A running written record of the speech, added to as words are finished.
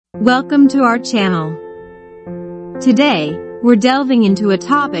Welcome to our channel. Today, we're delving into a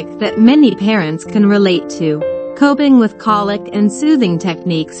topic that many parents can relate to: coping with colic and soothing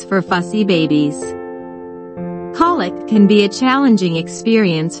techniques for fussy babies. Colic can be a challenging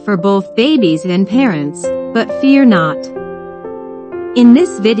experience for both babies and parents, but fear not. In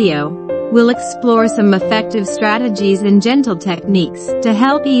this video, we'll explore some effective strategies and gentle techniques to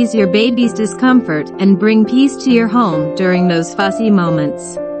help ease your baby's discomfort and bring peace to your home during those fussy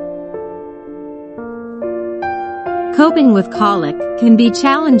moments. Coping with colic can be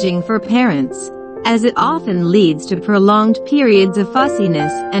challenging for parents, as it often leads to prolonged periods of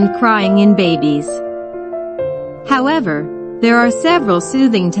fussiness and crying in babies. However, there are several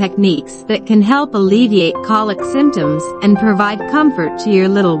soothing techniques that can help alleviate colic symptoms and provide comfort to your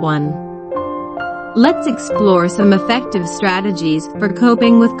little one. Let's explore some effective strategies for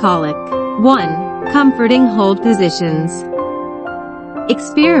coping with colic. 1. Comforting hold positions.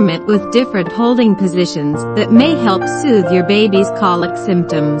 Experiment with different holding positions that may help soothe your baby's colic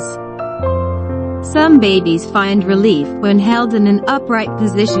symptoms. Some babies find relief when held in an upright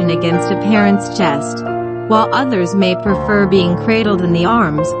position against a parent's chest, while others may prefer being cradled in the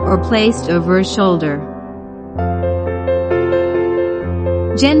arms or placed over a shoulder.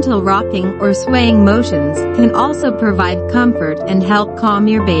 Gentle rocking or swaying motions can also provide comfort and help calm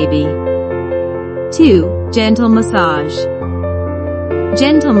your baby. 2. Gentle massage.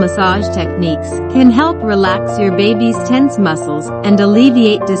 Gentle massage techniques can help relax your baby's tense muscles and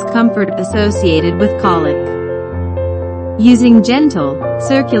alleviate discomfort associated with colic. Using gentle,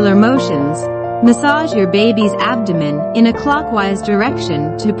 circular motions, massage your baby's abdomen in a clockwise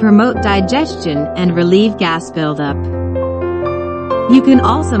direction to promote digestion and relieve gas buildup. You can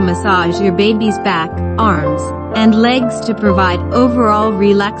also massage your baby's back, arms, and legs to provide overall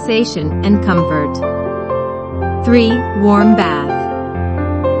relaxation and comfort. 3. Warm bath.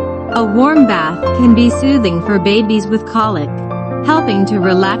 A warm bath can be soothing for babies with colic, helping to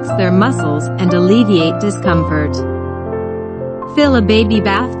relax their muscles and alleviate discomfort. Fill a baby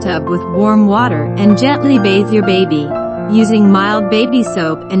bathtub with warm water and gently bathe your baby, using mild baby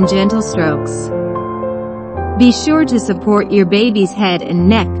soap and gentle strokes. Be sure to support your baby's head and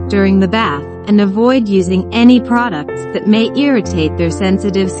neck during the bath and avoid using any products that may irritate their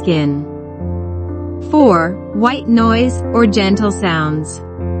sensitive skin. 4. White noise or gentle sounds.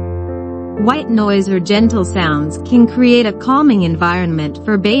 White noise or gentle sounds can create a calming environment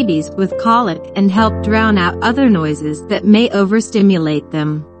for babies with colic and help drown out other noises that may overstimulate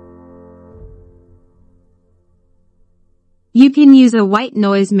them. You can use a white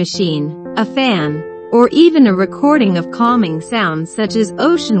noise machine, a fan, or even a recording of calming sounds such as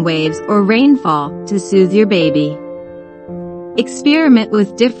ocean waves or rainfall to soothe your baby. Experiment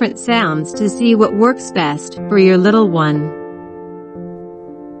with different sounds to see what works best for your little one.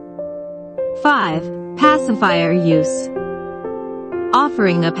 5. Pacifier use.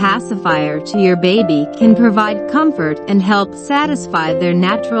 Offering a pacifier to your baby can provide comfort and help satisfy their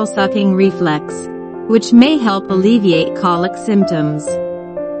natural sucking reflex, which may help alleviate colic symptoms.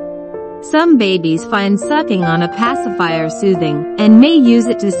 Some babies find sucking on a pacifier soothing and may use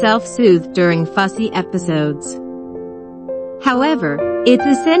it to self-soothe during fussy episodes. However, it's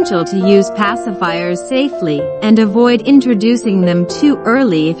essential to use pacifiers safely and avoid introducing them too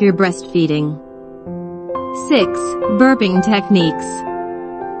early if you're breastfeeding. 6. Burping techniques.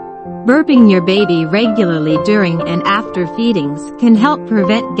 Burping your baby regularly during and after feedings can help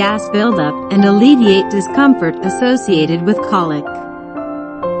prevent gas buildup and alleviate discomfort associated with colic.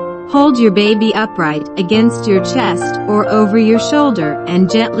 Hold your baby upright against your chest or over your shoulder and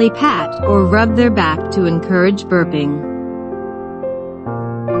gently pat or rub their back to encourage burping.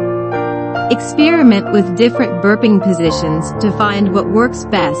 Experiment with different burping positions to find what works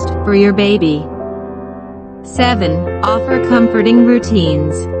best for your baby. 7. Offer comforting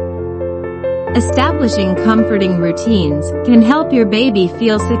routines. Establishing comforting routines can help your baby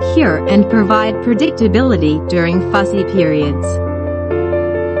feel secure and provide predictability during fussy periods.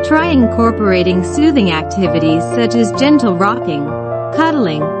 Try incorporating soothing activities such as gentle rocking,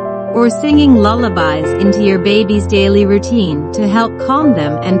 cuddling, or singing lullabies into your baby's daily routine to help calm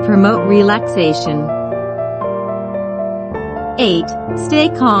them and promote relaxation. 8. Stay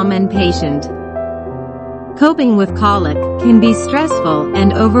calm and patient. Coping with colic can be stressful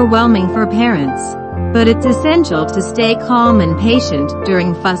and overwhelming for parents, but it's essential to stay calm and patient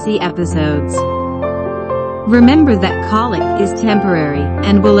during fussy episodes. Remember that colic is temporary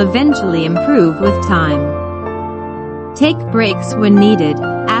and will eventually improve with time. Take breaks when needed,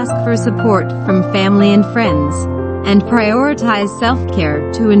 ask for support from family and friends, and prioritize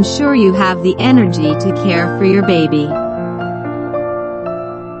self-care to ensure you have the energy to care for your baby.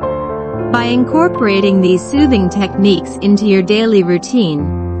 By incorporating these soothing techniques into your daily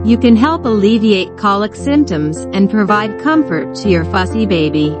routine, you can help alleviate colic symptoms and provide comfort to your fussy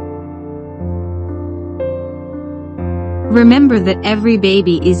baby. Remember that every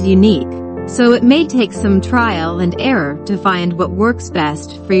baby is unique, so it may take some trial and error to find what works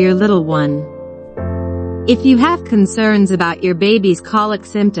best for your little one. If you have concerns about your baby's colic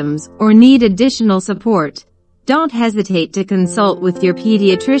symptoms or need additional support, don't hesitate to consult with your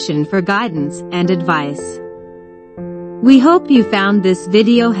pediatrician for guidance and advice. We hope you found this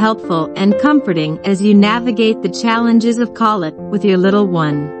video helpful and comforting as you navigate the challenges of colic with your little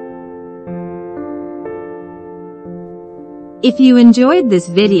one. If you enjoyed this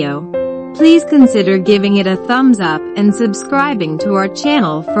video, please consider giving it a thumbs up and subscribing to our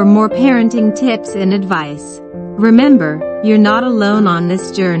channel for more parenting tips and advice. Remember, you're not alone on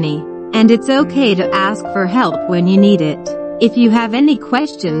this journey, and it's okay to ask for help when you need it. If you have any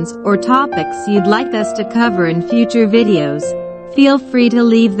questions or topics you'd like us to cover in future videos, feel free to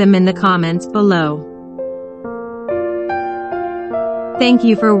leave them in the comments below. Thank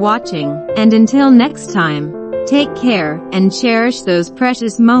you for watching, and until next time, take care and cherish those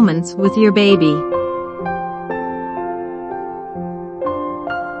precious moments with your baby.